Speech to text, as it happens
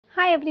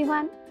Hi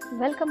everyone,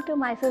 welcome to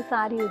Mysore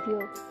Saree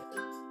Udyog.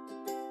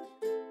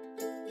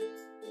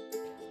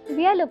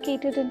 We are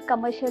located in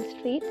Commercial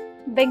Street,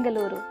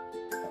 Bengaluru.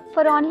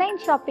 For online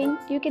shopping,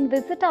 you can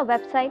visit our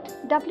website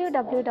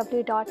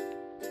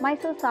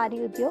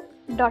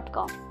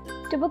www.mysoresareeudyog.com.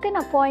 To book an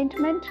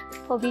appointment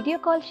for video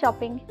call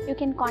shopping, you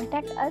can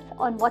contact us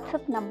on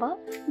WhatsApp number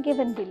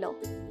given below.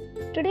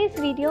 Today's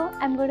video,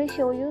 I am going to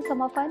show you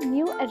some of our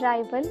new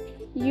arrival,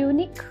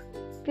 unique,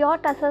 pure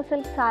Tussar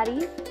silk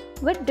sarees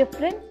with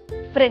different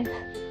prints,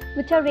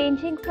 which are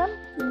ranging from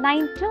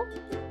 9 to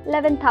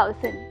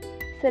 11,000.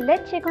 So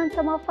let's check on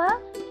some of our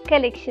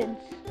collections.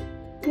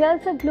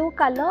 Here's a blue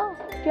color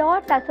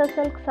pure Tussar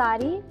silk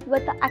saree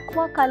with the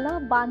aqua color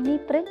bangni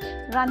print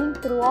running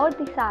throughout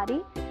the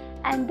saree,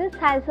 and this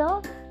has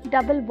a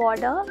double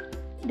border.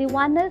 The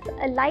one is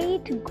a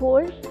light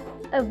gold,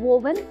 a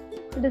woven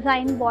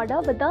design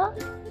border with a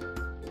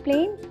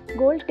plain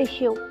gold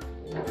tissue,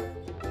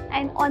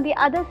 and on the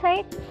other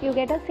side you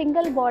get a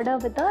single border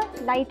with a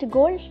light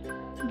gold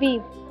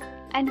weave.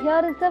 And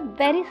here is a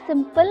very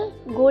simple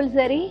gold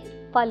zari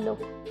pallu.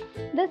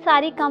 This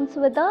saree comes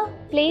with a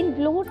plain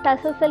blue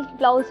Tussar silk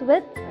blouse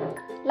with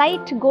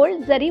light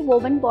gold zari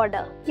woven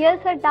border. Here's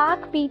a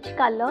dark peach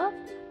color,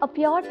 a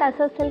pure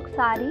Tussar silk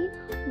saree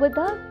with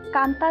a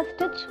kanta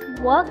stitch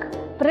work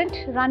print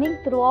running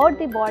throughout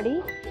the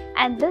body,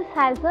 and this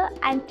has a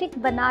antique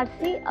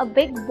Banarsi, a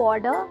big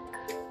border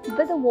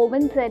with a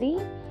woven zari,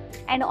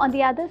 and on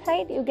the other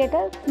side you get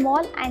a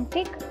small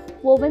antique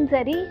woven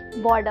zari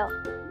border.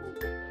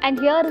 And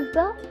here is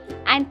the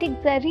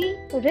antique zari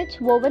rich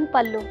woven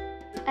pallu,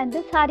 and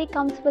this saree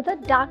comes with a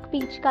dark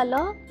peach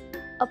color,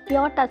 a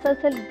pure Tussar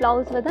silk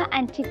blouse with an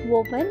antique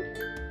woven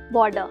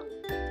border.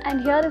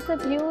 And here is a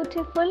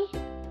beautiful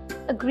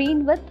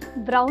green with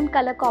brown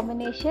color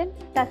combination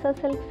Tussar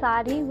silk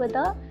saree with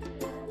a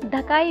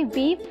dhakai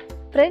weave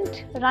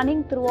print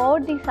running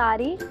throughout the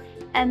saree,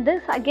 and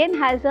this again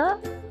has a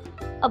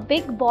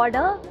big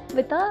border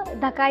with a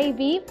dhakai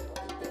weave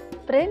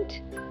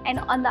print, and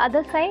on the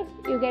other side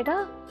you get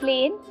a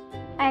plain.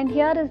 And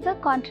here is the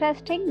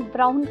contrasting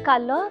brown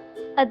color,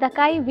 a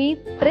dhakai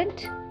weave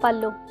print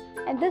pallu,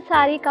 and this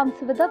saree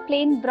comes with a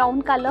plain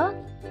brown color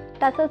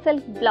Tussar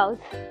silk blouse.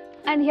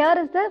 And here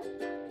is the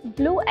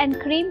blue and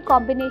cream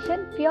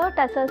combination pure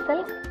Tussar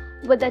silk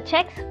with a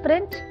checks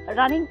print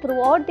running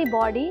throughout the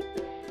body,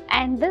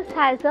 and this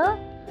has a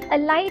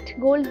light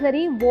gold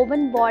zari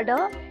woven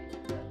border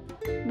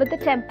with a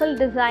temple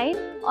design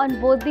on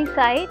both the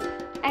sides.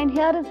 And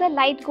here is a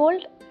light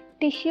gold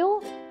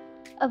tissue,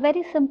 a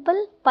very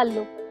simple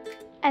pallu.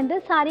 And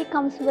this saree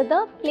comes with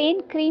a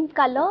plain cream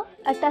color,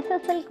 a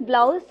Tussar silk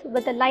blouse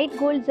with a light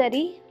gold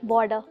zari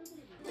border.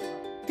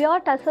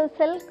 Pure Tussar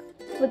silk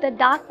with a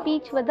dark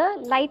peach with a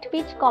light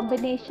peach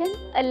combination,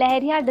 a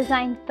lehriya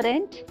design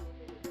print,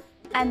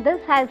 and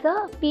this has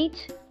a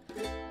peach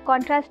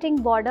contrasting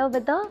border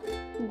with a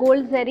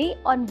gold zari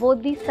on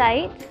both the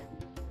sides.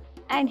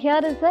 And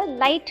here is a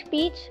light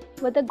peach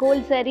with a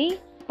gold zari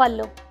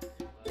pallu.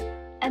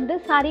 And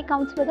this saree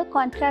comes with a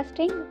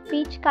contrasting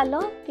peach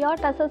color pure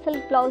Tussar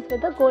silk blouse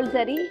with a gold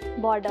zari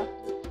border.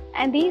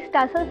 And these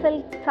Tussar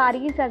silk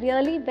sarees are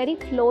really very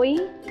flowy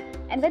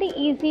and very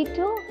easy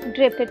to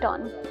drape it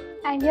on.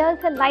 And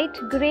here's a light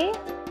grey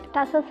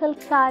Tussar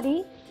silk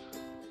saree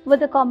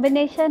with a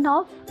combination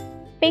of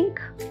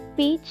pink,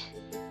 peach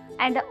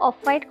and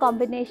off-white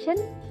combination,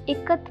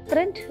 ikat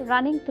print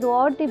running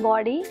throughout the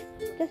body.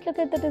 Just look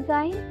at the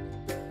design.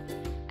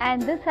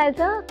 And this has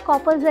a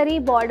copper zari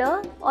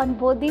border on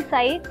both the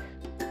sides.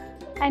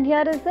 And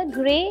here is a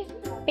grey,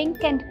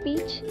 pink and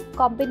peach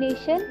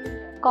combination,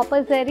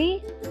 copper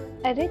zari,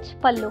 a rich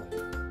pallu.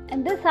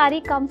 And this saree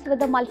comes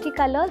with a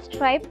multicolor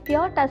striped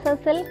pure Tussar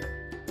silk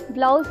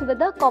blouse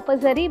with a copper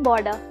zari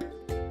border.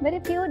 Very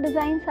few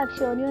designs I've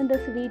shown you in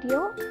this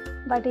video,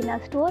 but in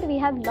our store we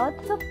have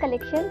lots of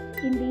collections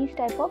in these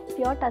type of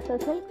pure Tussar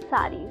silk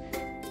sarees.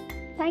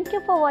 Thank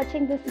you for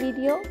watching this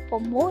video. For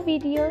more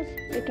videos,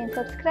 you can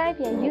subscribe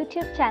your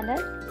YouTube channel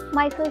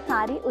Mysore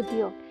Saree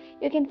Udyog.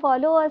 You can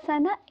follow us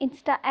on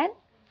Insta and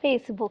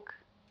Facebook.